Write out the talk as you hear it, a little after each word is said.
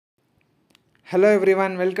Hello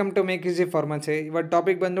everyone, welcome to Make Easy Pharmacy. Our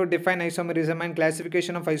topic ಬಂದು define isomerism and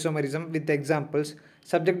classification of isomerism with examples.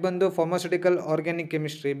 Subject ಬಂದು Pharmaceutical Organic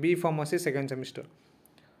Chemistry B Pharmacy second semester.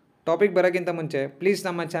 Topic ಬರೋಕ್ಕಿಂತ ಮುಂಚೆ please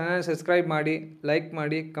ನಮ್ಮ channel subscribe ಮಾಡಿ, like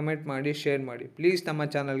ಮಾಡಿ, comment ಮಾಡಿ, share ಮಾಡಿ. Please ನಮ್ಮ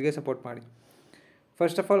ಚಾನಲ್ಗೆ ಸಪೋರ್ಟ್ ಮಾಡಿ.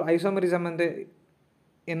 ಫಸ್ಟ್ ಆಫ್ ಆಲ್ ಐಸೋಮರಿಸಮ್ ಅಂದರೆ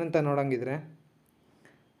ಏನಂತ ನೋಡೋಂಗಿದ್ರೆ,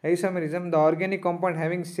 isomerism the organic compound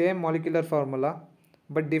having same molecular formula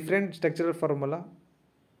but different structural formula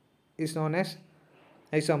is known as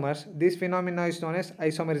isomers. This phenomena is known as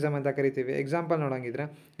isomerism ಅಂತ ಕರಿತೀವಿ. ಎಕ್ಸಾಂಪಲ್ ನೋಡೋಂಗಿದ್ರೆ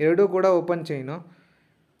ಎರಡೂ ಕೂಡ ಓಪನ್ ಚೈನು.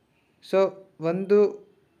 ಸೊ ಒಂದು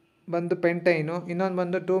ಬಂದು ಪೆಂಟೈನು, ಇನ್ನೊಂದು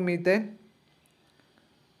ಬಂದು 2-ಮೀಥೈಲ್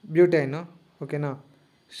ಬ್ಯೂಟೈನು. ಓಕೆನಾ?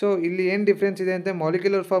 ಸೊ ಇಲ್ಲಿ ಏನು ಡಿಫ್ರೆನ್ಸ್ ಇದೆ ಅಂತ,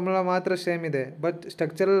 ಮಾಲಿಕ್ಯುಲರ್ ಫಾರ್ಮುಲಾ ಮಾತ್ರ ಸೇಮ್ ಇದೆ, ಬಟ್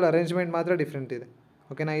ಸ್ಟ್ರಕ್ಚರಲ್ ಅರೇಂಜ್ಮೆಂಟ್ ಮಾತ್ರ ಡಿಫ್ರೆಂಟ್ ಇದೆ.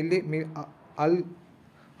 ಓಕೆನಾ? ಇಲ್ಲಿ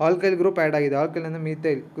ಆಲ್ಕೈಲ್ ಗ್ರೂಪ್ ಆ್ಯಡ್ ಆಗಿದೆ, ಆಲ್ಕೈಲ್ ಅಂದರೆ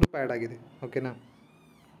ಮೀಥೈಲ್ ಗ್ರೂಪ್ ಆ್ಯಡ್ ಆಗಿದೆ. ಓಕೆನಾ?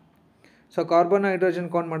 ಸೊ ಕಾರ್ಬನ್ ಹೈಡ್ರೋಜನ್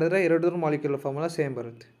ಕೌಂಟ್ ಮಾಡಿದ್ರೆ ಎರಡೂ ಮಾಲಿಕ್ಯುಲರ್ ಫಾರ್ಮುಲಾ ಸೇಮ್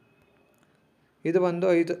ಬರುತ್ತೆ. ಇದು ಒಂದು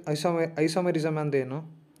ಐಸೋಮೆರಿಸಮ್ ಅಂದರೆ ಏನು.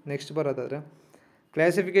 ನೆಕ್ಸ್ಟ್ ಬರೋದಾದರೆ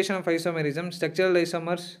classification of isomerism, structural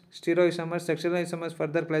isomers, ಸ್ಟಿರೋ isomers, structural isomers,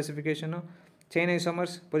 further ಕ್ಲಾಸಿಫಿಕೇಷನು, chain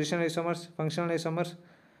isomers, position isomers, functional isomers,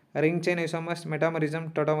 ring chain isomers, ಮೆಟಾಮರಿಸಮ್,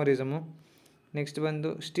 ಟೊಟೋಮರಿಸಮು. Next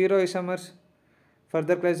ಬಂದು ಸ್ಟಿರೋ isomers,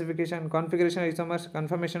 further classification, configuration isomers,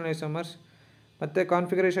 confirmation isomers, ಮತ್ತು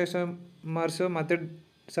configuration ಐಸೋಮರ್ಸು ಮತ್ತು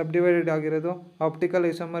ಸಬ್ಡಿವೈಡೆಡ್ ಆಗಿರೋದು optical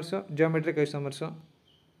ಐಸೋಮರ್ಸು, geometric ಐಸೋಮರ್ಸು.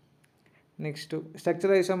 Next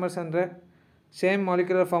structural isomers ಅಂದರೆ same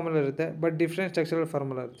molecular formula ಇರುತ್ತೆ but different structural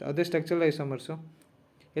formula ಇರುತ್ತೆ, ಅದೇ structural ಐಸೋಮರ್ಸು.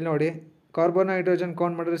 ಇಲ್ಲಿ ನೋಡಿ, ಕಾರ್ಬನ್ ಹೈಡ್ರೋಜನ್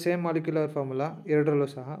ಕೌಂಟ್ ಮಾಡಿದ್ರೆ ಸೇಮ್ ಮಾಲಿಕ್ಯುಲರ್ ಫಾರ್ಮುಲಾ ಎರಡರಲ್ಲೂ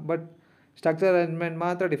ಸಹ, ಬಟ್ ಸ್ಟ್ರಕ್ಚರಲ್ ಅರೇಂಜ್ಮೆಂಟ್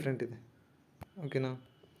ಮಾತ್ರ ಡಿಫ್ರೆಂಟ್ ಇದೆ. ಓಕೆನಾ?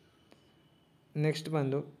 ನೆಕ್ಸ್ಟ್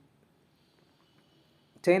ಬಂದು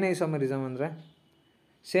ಚೈನ್ ಐಸೋಮರಿಸಮ್ ಅಂದರೆ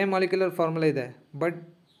ಸೇಮ್ ಮಾಲಿಕ್ಯುಲರ್ ಫಾರ್ಮುಲಾ ಇದೆ but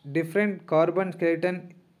different carbon skeleton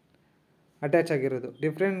attach ಆಗಿರೋದು,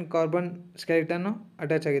 ಡಿಫ್ರೆಂಟ್ ಕಾರ್ಬನ್ ಸ್ಕೆಲಿಟನ್ನು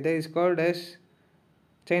ಅಟ್ಯಾಚ್ ಆಗಿದೆ, is called as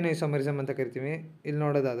chain isomerism ಅಂತ ಕರಿತೀವಿ. ಇಲ್ಲಿ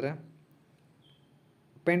ನೋಡೋದಾದರೆ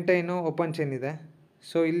ಪೆಂಟೈನು ಓಪನ್ ಚೈನ್ ಇದೆ,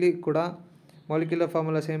 ಸೊ ಇಲ್ಲಿ ಕೂಡ ಮಾಲಿಕ್ಯುಲರ್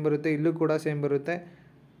ಫಾರ್ಮುಲಾ ಸೇಮ್ ಬರುತ್ತೆ, ಇಲ್ಲೂ ಕೂಡ ಸೇಮ್ ಬರುತ್ತೆ,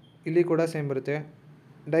 ಇಲ್ಲಿ ಕೂಡ ಸೇಮ್ ಬರುತ್ತೆ.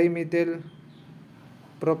 ಡೈಮೀಥೈಲ್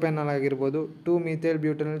ಪ್ರೋಪೆನಾಲ್ ಆಗಿರ್ಬೋದು, 2-ಮೀಥೈಲ್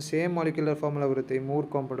ಬ್ಯೂಟೆನಾಲ್ ಸೇಮ್ ಮಾಲಿಕ್ಯುಲರ್ ಫಾರ್ಮುಲಾ ಬರುತ್ತೆ ಈ ಮೂರು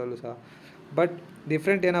ಕಾಂಪೌಂಡಲ್ಲೂ ಸಹ. ಬಟ್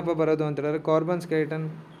ಡಿಫ್ರೆಂಟ್ ಏನಪ್ಪ ಬರೋದು ಅಂತ ಹೇಳಿದ್ರೆ ಕಾರ್ಬನ್ ಸ್ಕೆಲಿಟನ್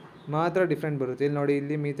ಮಾತ್ರ ಡಿಫ್ರೆಂಟ್ ಬರುತ್ತೆ. ಇಲ್ಲಿ ನೋಡಿ,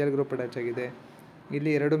 ಇಲ್ಲಿ ಮೀಥೈಲ್ ಗ್ರೂಪ್ ಅಟ್ಯಾಚ್ ಆಗಿದೆ,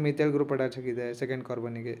 ಇಲ್ಲಿ 2 ಮೀಥೈಲ್ ಗ್ರೂಪ್ ಅಟ್ಯಾಚ್ ಆಗಿದೆ ಸೆಕೆಂಡ್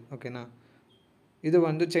ಕಾರ್ಬನ್ನಿಗೆ. ಓಕೆನಾ? ಇದು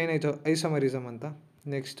ಒಂದು ಚೈನ್ ಐಸೋಮರಿಸಮ್ ಅಂತ.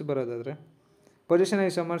 ನೆಕ್ಸ್ಟ್ ಬರೋದಾದರೆ ಪೊಸಿಷನ್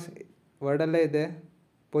ಐಸೋಮರ್ಸ್, ವರ್ಡಲ್ಲೇ ಇದೆ,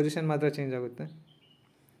 ಪೊಸಿಷನ್ ಮಾತ್ರ ಚೇಂಜ್ ಆಗುತ್ತೆ.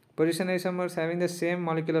 Position isomers having the same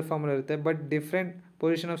molecular formula ಇರುತ್ತೆ but different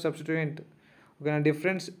position of substituent. ಓಕೆನಾ?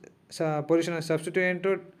 ಡಿಫ್ರೆಂಟ್ ಪೊಸಿಷನ್ ಆಫ್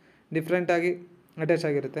ಸಬ್ಸ್ಟಿಟ್ಯೂಯೆಂಟು ಡಿಫ್ರೆಂಟಾಗಿ ಅಟ್ಯಾಚ್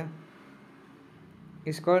ಆಗಿರುತ್ತೆ,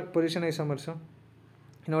 ಇಸ್ ಕಾಲ್ಡ್ ಪೊಸಿಷನ್ ಐಸೋಮರ್ಸು.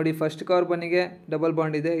 ನೋಡಿ, ಫಸ್ಟ್ ಕಾರ್ಬನ್ನಿಗೆ ಡಬಲ್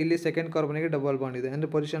ಬಾಂಡ್ ಇದೆ, ಇಲ್ಲಿ ಸೆಕೆಂಡ್ ಕಾರ್ಬನ್ನಿಗೆ ಡಬಲ್ ಬಾಂಡ್ ಇದೆ, ಅಂದರೆ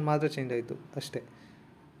ಪೊಸಿಷನ್ ಮಾತ್ರ ಚೇಂಜ್ ಆಯಿತು ಅಷ್ಟೇ.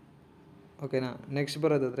 ಓಕೆನಾ? ನೆಕ್ಸ್ಟ್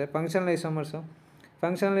ಬರೋದಾದರೆ ಫಂಕ್ಷನಲ್ ಐಸೋಮರ್ಸು.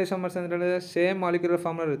 ಫಂಕ್ಷನಲ್ ಐಸೋಮರ್ಸ್ ಅಂತ ಹೇಳಿದ್ರೆ ಸೇಮ್ ಮಾಲಿಕ್ಯುಲರ್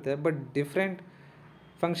ಫಾರ್ಮುಲಾ ಇರುತ್ತೆ ಬಟ್ ಡಿಫ್ರೆಂಟ್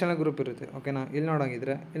ಫಂಕ್ಷನಲ್ ಗ್ರೂಪ್ ಇರುತ್ತೆ. ಓಕೆನಾ? ಇಲ್ಲಿ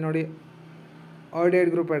ನೋಡೋಂಗಿದ್ರೆ ಇಲ್ಲಿ ನೋಡಿ,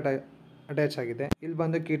 ಆರ್ಡಿಯೈಡ್ ಗ್ರೂಪ್ ಅಟ್ಯಾಚ್ ಆಗಿದೆ, ಇಲ್ಲಿ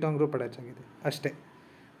ಬಂದು ಕೀಟೋನ್ ಗ್ರೂಪ್ ಅಟ್ಯಾಚ್ ಆಗಿದೆ ಅಷ್ಟೇ,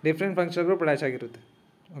 ಡಿಫ್ರೆಂಟ್ ಫಂಕ್ಷನಲ್ ಗ್ರೂಪ್ ಅಟ್ಯಾಚ್ ಆಗಿರುತ್ತೆ.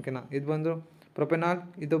 ಓಕೆನಾ? ಇದು ಬಂದು ಪ್ರೊಪೆನಾಲ್,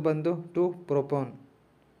 ಇದು ಬಂದು 2-ಪ್ರೋಪೋನ್.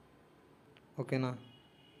 ಓಕೆನಾ?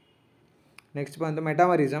 ನೆಕ್ಸ್ಟ್ ಬಂದು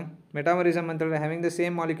ಮೆಟಾಮರಿಸಮ್. ಮೆಟಾಮರಿಸಮ್ ಅಂತ ಹೇಳಿದ್ರೆ having the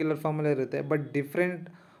same molecular formula ಇರುತ್ತೆ but different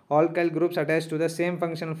alkyl groups attach to the same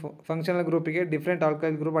functional ಗ್ರೂಪಿಗೆ different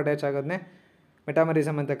alkyl group attach ಆಗೋದನ್ನೇ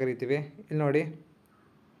ಮೆಟಾಮರಿಸಮ್ ಅಂತ ಕರಿತೀವಿ. ಇಲ್ಲಿ ನೋಡಿ,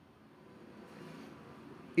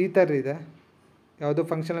 ಈ ಥರ ಇದೆ ಯಾವುದು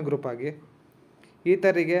ಫಂಕ್ಷನಲ್ ಗ್ರೂಪ್ ಆಗಿ, ಈ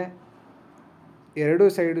ಥರಿಗೆ ಎರಡೂ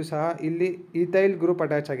ಸೈಡು ಸಹ ಇಲ್ಲಿ ಈಥೈಲ್ ಗ್ರೂಪ್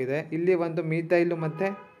ಅಟ್ಯಾಚ್ ಆಗಿದೆ, ಇಲ್ಲಿ ಒಂದು ಮೀಥೈಲು ಮತ್ತು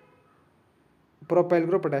ಪ್ರೊಪೈಲ್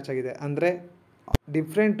ಗ್ರೂಪ್ ಅಟ್ಯಾಚ್ ಆಗಿದೆ, ಅಂದರೆ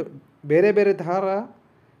ಡಿಫ್ರೆಂಟ್ ಬೇರೆ ಬೇರೆ ಥರ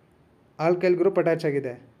ಆಲ್ಕೈಲ್ ಗ್ರೂಪ್ ಅಟ್ಯಾಚ್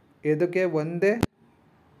ಆಗಿದೆ ಇದಕ್ಕೆ ಒಂದೇ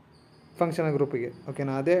ಫಂಕ್ಷನಲ್ ಗ್ರೂಪಿಗೆ.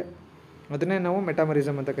 ಓಕೆನಾ? ಅದನ್ನೇ ನಾವು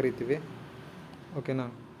ಮೆಟಾಮರಿಸಮ್ ಅಂತ ಕರಿತೀವಿ. ಓಕೆನಾ?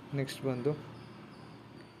 ನೆಕ್ಸ್ಟ್ ಬಂದು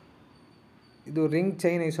ಇದು ರಿಂಗ್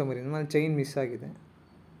ಚೈನ್ ಐಸೋಮರಿಸಮ್, ಅಲ್ಲಿ ಚೈನ್ ಮಿಸ್ ಆಗಿದೆ.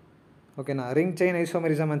 ಓಕೆನಾ? ರಿಂಗ್ ಚೈನ್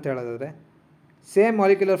ಐಸೋಮರಿಸಮ್ ಅಂತ ಹೇಳೋದಾದರೆ same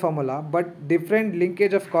molecular formula but different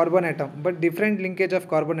linkage of carbon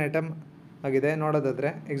atom ಆಗಿದೆ.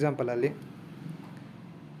 ನೋಡೋದಾದರೆ ಎಕ್ಸಾಂಪಲಲ್ಲಿ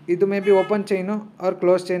ಇದು may be open chain R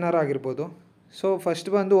close ಚೈನರ್ ಆಗಿರ್ಬೋದು. ಸೊ ಫಸ್ಟ್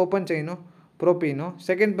ಬಂದು ಓಪನ್ ಚೈನು ಪ್ರೋಪೀನು,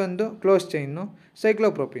 ಸೆಕೆಂಡ್ ಬಂದು ಕ್ಲೋಸ್ ಚೈನು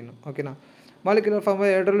ಸೈಕ್ಲೋಪ್ರೋಪೀನು. ಓಕೆನಾ? ಮಾಲಿಕ್ಯುಲರ್ ಫಾರ್ಮುಲಾ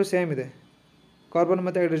ಎರಡರಲ್ಲೂ ಸೇಮ್ ಇದೆ, ಕಾರ್ಬನ್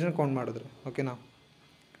ಮತ್ತು ಹೈಡ್ರೋಜನ್ ಕೌಂಟ್ ಮಾಡಿದ್ರೆ. ಓಕೆನಾ?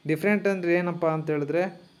 ಡಿಫ್ರೆಂಟ್ ಅಂದರೆ ಏನಪ್ಪ ಅಂತ ಹೇಳಿದ್ರೆ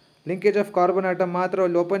ಲಿಂಕೇಜ್ ಆಫ್ ಕಾರ್ಬನ್ ಆಟಮ್ ಮಾತ್ರ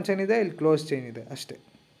ಇಲ್ಲಿ ಓಪನ್ ಚೈನ್ ಇದೆ, ಇಲ್ಲಿ ಕ್ಲೋಸ್ ಚೈನ್ ಇದೆ ಅಷ್ಟೇ.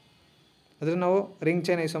 ಅದನ್ನು ನಾವು ರಿಂಗ್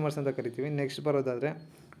ಚೈನ್ ಐಸೋಮರ್ಸ್ ಅಂತ ಕರಿತೀವಿ. ನೆಕ್ಸ್ಟ್ ಬರೋದಾದರೆ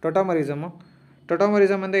ಟೊಟೋಮರಿಸಮು.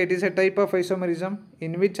 Tautomerism and it is a type of isomerism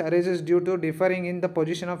in which arises due to differing in the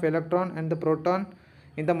position of electron and the proton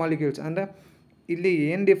in the molecules. And ಇಲ್ಲಿ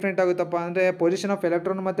ಏನು different ಆಗುತ್ತಪ್ಪ ಅಂದರೆ position of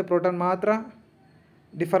electron ಮತ್ತು proton ಮಾತ್ರ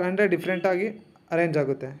ಡಿಫ್ರೆಂಟಾಗಿ arrange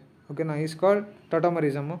ಆಗುತ್ತೆ. ಓಕೆನಾ, is called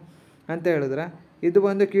ಟಾಟೋಮರಿಸಮು ಅಂತ ಹೇಳಿದ್ರೆ. ಇದು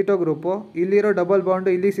ಬಂದು ಕೀಟೋ ಗ್ರೂಪು. ಇಲ್ಲಿರೋ ಡಬಲ್ ಬಾಂಡು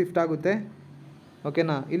ಇಲ್ಲಿ ಶಿಫ್ಟ್ ಆಗುತ್ತೆ.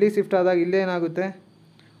 ಓಕೆನಾ, ಇಲ್ಲಿ ಶಿಫ್ಟ್ ಆದಾಗ ಇಲ್ಲೇನಾಗುತ್ತೆ,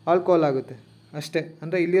 ಆಲ್ಕೋಹಾಲ್ ಆಗುತ್ತೆ ಅಷ್ಟೇ.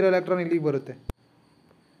 ಅಂದರೆ ಇಲ್ಲಿರೋ ಎಲೆಕ್ಟ್ರಾನ್ ಇಲ್ಲಿಗೆ ಬರುತ್ತೆ,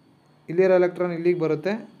 ಇಲ್ಲಿರೋ ಎಲೆಕ್ಟ್ರಾನ್ ಇಲ್ಲಿಗೆ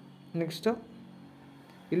ಬರುತ್ತೆ. ನೆಕ್ಸ್ಟು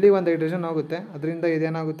ಇಲ್ಲಿಗೆ ಒಂದು ಹೈಡ್ರೋಜನ್ ಹೋಗುತ್ತೆ, ಅದರಿಂದ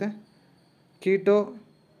ಇದೇನಾಗುತ್ತೆ, ಕೀಟೋ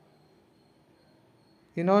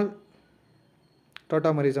ಇನಾಲ್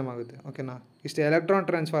ಟಾಟೋಮರಿಸಮ್ ಆಗುತ್ತೆ. ಓಕೆನಾ, ಇಷ್ಟು ಎಲೆಕ್ಟ್ರಾನ್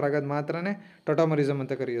ಟ್ರಾನ್ಸ್ಫರ್ ಆಗೋದು ಮಾತ್ರನೇ ಟಾಟೋಮರಿಸಮ್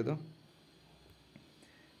ಅಂತ ಕರೆಯೋದು.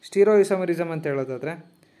 ಸ್ಟೀರೋ ಐಸೋಮರಿಸಮ್ ಅಂತ ಹೇಳೋದಾದರೆ,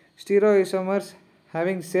 stereo isomers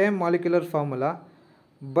having same molecular formula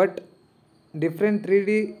but different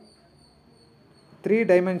three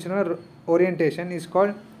dimensional orientation is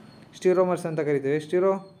called ಸ್ಟೀರೋಮರ್ಸ್ ಅಂತ ಕರಿತೀವಿ,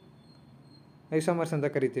 ಸ್ಟೀರೋ ಐಸೋಮರ್ಸ್ ಅಂತ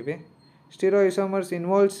ಕರಿತೀವಿ. Stereo isomers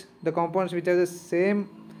involves the compounds which have the same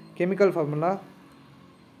chemical formula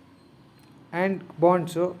and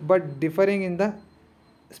bonds but differing in the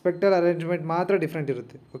spectral arrangement ಮಾತ್ರ different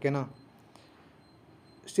ಇರುತ್ತೆ. ಓಕೆನಾ,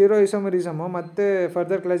 stereo ಐಸೋಮರಿಸಮು ಮತ್ತು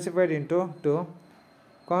further classified into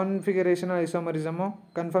ಕಾನ್ಫಿಗರೇಷನಲ್ ಐಸೋಮರಿಸಮು,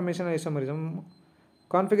 ಕನ್ಫರ್ಮೇಷನಲ್ isomerism.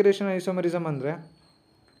 ಕಾನ್ಫಿಗರೇಷನಲ್ isomerism ಅಂದರೆ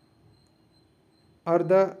are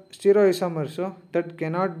the stereo ಐಸೋಮರ್ಸು that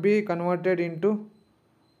cannot be converted into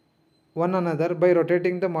one another by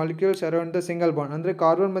rotating the molecules around the single bond. ಅಂದರೆ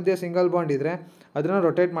carbon ಮಧ್ಯೆ single bond ಇದ್ದರೆ ಅದನ್ನು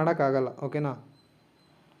rotate ಮಾಡೋಕ್ಕಾಗಲ್ಲ. ಓಕೆನಾ,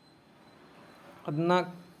 ಅದನ್ನ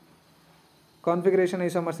ಕಾನ್ಫಿಗರೇಷನ್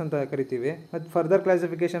ಐಸೋಮರ್ಸ್ ಅಂತ ಕರಿತೀವಿ. ಮತ್ತು ಫರ್ದರ್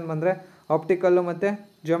ಕ್ಲಾಸಿಫಿಕೇಷನ್ ಬಂದರೆ ಆಪ್ಟಿಕಲ್ಲು ಮತ್ತು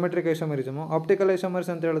ಜಿಯೋಮೆಟ್ರಿಕ್ ಐಸೋಮರಿಸಮು. ಆಪ್ಟಿಕಲ್ ಐಸೋಮರ್ಸ್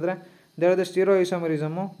ಅಂತ ಹೇಳಿದ್ರೆ they are the stereo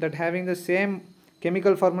ಐಸೋಮರಿಸಮು that having the same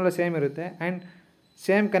chemical formula same ಇರುತ್ತೆ and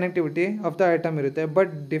same connectivity of the item ಇರುತ್ತೆ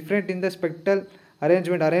but different in the spectral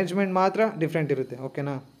arrangement ಮಾತ್ರ ಡಿಫ್ರೆಂಟ್ ಇರುತ್ತೆ.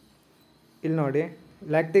 ಓಕೆನಾ, ಇಲ್ಲಿ ನೋಡಿ,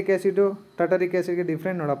 ಲ್ಯಾಕ್ಟಿಕ್ ಆ್ಯಸಿಡು ಟಾಟರಿಕ್ ಆ್ಯಸಿಡ್ಗೆ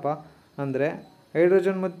ಡಿಫ್ರೆಂಟ್ ನೋಡಪ್ಪ ಅಂದರೆ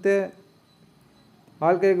ಹೈಡ್ರೋಜನ್ ಮತ್ತು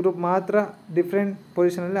ಆಲ್ಕೈಲ್ ಗ್ರೂಪ್ ಮಾತ್ರ ಡಿಫ್ರೆಂಟ್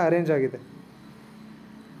ಪೊಸಿಷನಲ್ಲಿ ಅರೇಂಜ್ ಆಗಿದೆ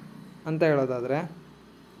ಅಂತ ಹೇಳೋದಾದರೆ,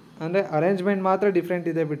 ಅಂದರೆ ಅರೇಂಜ್ಮೆಂಟ್ ಮಾತ್ರ ಡಿಫ್ರೆಂಟ್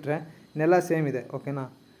ಇದೆ, ಬಿಟ್ಟರೆ ಇನ್ನೆಲ್ಲ ಸೇಮ್ ಇದೆ. ಓಕೆನಾ,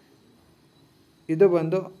 ಇದು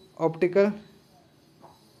ಬಂದು ಆಪ್ಟಿಕಲ್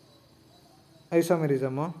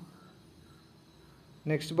ಐಸೋಮೆರಿಸಮು.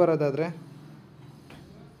 ನೆಕ್ಸ್ಟ್ ಬರೋದಾದರೆ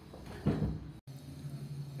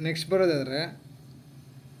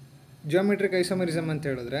ಜಿಯೋಮೆಟ್ರಿಕ್ ಐಸೋಮರಿಸಮ್ ಅಂತ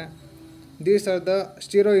ಹೇಳಿದ್ರೆ, these are the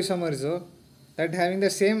stereo ಐಸೋಮರ್ಸು that having the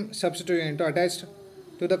same ಸಬ್ಸ್ಟಿಟ್ಯೂಯೆಂಟು attached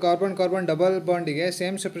to the carbon double ಬಾಂಡಿಗೆ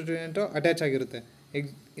same ಸಬ್ಸ್ಟಿಟ್ಯೂಯೆಂಟು attach ಆಗಿರುತ್ತೆ.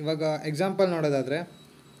 ಇವಾಗ ಎಕ್ಸಾಂಪಲ್ ನೋಡೋದಾದರೆ,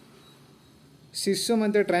 ಸಿಸ್ಸು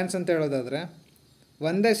ಮತ್ತು ಟ್ರಾನ್ಸ್ ಅಂತ ಹೇಳೋದಾದರೆ,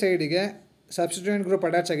 ಒಂದೇ ಸೈಡಿಗೆ ಸಬ್ಸ್ಟಿಟ್ಯೂಯೆಂಟ್ ಗ್ರೂಪ್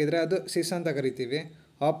ಅಟ್ಯಾಚ್ ಆಗಿದ್ರೆ ಅದು ಸಿಸ್ ಅಂತ ಕರಿತೀವಿ,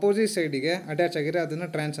 ಆಪೋಸಿಟ್ ಸೈಡಿಗೆ ಅಟ್ಯಾಚ್ ಆಗಿದ್ರೆ ಅದನ್ನು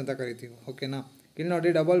ಟ್ರಾನ್ಸ್ ಅಂತ ಕರಿತೀವಿ. ಓಕೆನಾ, ಇಲ್ಲಿ ನೋಡಿ,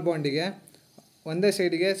 ಡಬಲ್ ಬಾಂಡಿಗೆ ಒಂದೇ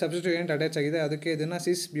ಸೈಡಿಗೆ ಸಬ್ಸ್ಟಿಟ್ಯೂಯೆಂಟ್ ಅಟ್ಯಾಚ್ ಆಗಿದೆ, ಅದಕ್ಕೆ ಇದನ್ನು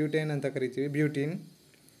ಸಿಸ್ ಬ್ಯೂಟೇನ್ ಅಂತ ಕರಿತೀವಿ, ಬ್ಯೂಟೀನ್.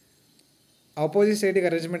 ಆಪೋಸಿಟ್ ಸೈಡಿಗೆ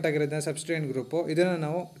ಅರೇಂಜ್ಮೆಂಟ್ ಆಗಿರೋದನ್ನ ಸಬ್ಸ್ಟಿಟ್ಯೂಯೆಂಟ್ ಗ್ರೂಪು, ಇದನ್ನು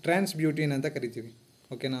ನಾವು ಟ್ರಾನ್ಸ್ ಬ್ಯೂಟೀನ್ ಅಂತ ಕರಿತೀವಿ.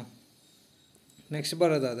 ಓಕೆನಾ, ನೆಕ್ಸ್ಟ್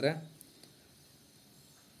ಬರೋದಾದರೆ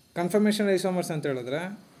ಕನ್ಫರ್ಮೇಷನಲ್ ಐಸೋಮರ್ಸ್ ಅಂತ ಹೇಳಿದ್ರೆ,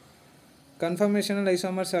 ಕನ್ಫರ್ಮೇಷನಲ್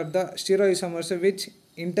isomers are the stereo isomers which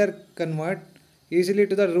inter convert easily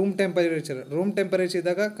to the room temperature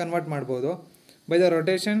ಇದ್ದಾಗ ಕನ್ವರ್ಟ್ ಮಾಡ್ಬೋದು by the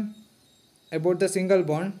rotation about the single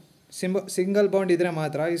bond ಇದ್ದರೆ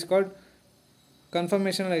ಮಾತ್ರ ಈಸ್ ಕಾಲ್ಡ್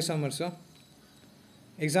ಕನ್ಫರ್ಮೇಷನಲ್ ಐಸೋಮರ್ಸು.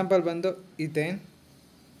 ಎಕ್ಸಾಂಪಲ್ ಬಂದು ಈಥೇನ್.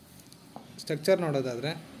 ಸ್ಟ್ರಕ್ಚರ್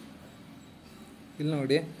ನೋಡೋದಾದರೆ ಇಲ್ಲಿ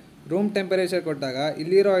ನೋಡಿ, ರೂಮ್ ಟೆಂಪರೇಚರ್ ಕೊಟ್ಟಾಗ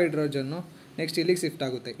ಇಲ್ಲಿರೋ ಹೈಡ್ರೋಜನ್ನು ನೆಕ್ಸ್ಟ್ ಇಲ್ಲಿಗೆ ಶಿಫ್ಟ್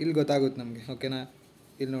ಆಗುತ್ತೆ, ಇಲ್ಲಿ ಗೊತ್ತಾಗುತ್ತೆ ನಮಗೆ. ಓಕೆನಾ,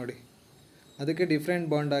 ಇಲ್ಲಿ ನೋಡಿ, ಅದಕ್ಕೆ ಡಿಫ್ರೆಂಟ್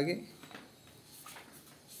ಬಾಂಡಾಗಿ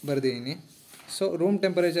ಬರ್ದಿದ್ದೀನಿ. ಸೊ ರೂಮ್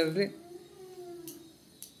ಟೆಂಪರೇಚರಲ್ಲಿ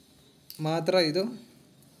ಮಾತ್ರ ಇದು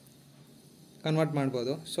ಕನ್ವರ್ಟ್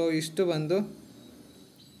ಮಾಡ್ಬೋದು. ಸೊ ಇಷ್ಟು ಬಂದು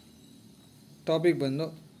ಟಾಪಿಕ್ ಬಂದು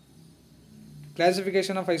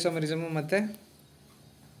ಕ್ಲಾಸಿಫಿಕೇಷನ್ ಆಫ್ ಐಸೋಮರಿಸಮು ಮತ್ತು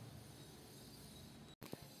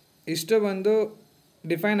ಇಷ್ಟು ಬಂದು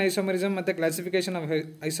ಡಿಫೈನ್ ಐಸೋಮರಿಸಮ್ ಮತ್ತು ಕ್ಲಾಸಿಫಿಕೇಷನ್ ಆಫ್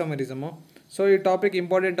ಐಸೋಮರಿಸಮು. ಸೊ ಈ ಟಾಪಿಕ್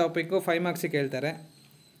ಇಂಪಾರ್ಟೆಂಟ್ ಟಾಪಿಕ್ಕು, 5 ಮಾರ್ಕ್ಸಿಗೆ ಕೇಳ್ತಾರೆ.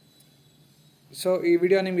 ಸೊ ಈ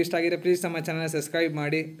ವಿಡಿಯೋ ನಿಮ್ಗೆ ಇಷ್ಟ ಆಗಿದೆ, ಪ್ಲೀಸ್ ನಮ್ಮ ಚಾನಲ್ನ ಸಬ್ಸ್ಕ್ರೈಬ್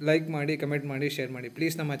ಮಾಡಿ, ಲೈಕ್ ಮಾಡಿ, ಕಮೆಂಟ್ ಮಾಡಿ, ಶೇರ್ ಮಾಡಿ.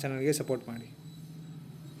 ಪ್ಲೀಸ್ ನಮ್ಮ ಚಾನಲ್ಗೆ ಸಪೋರ್ಟ್ ಮಾಡಿ.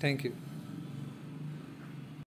 Thank you.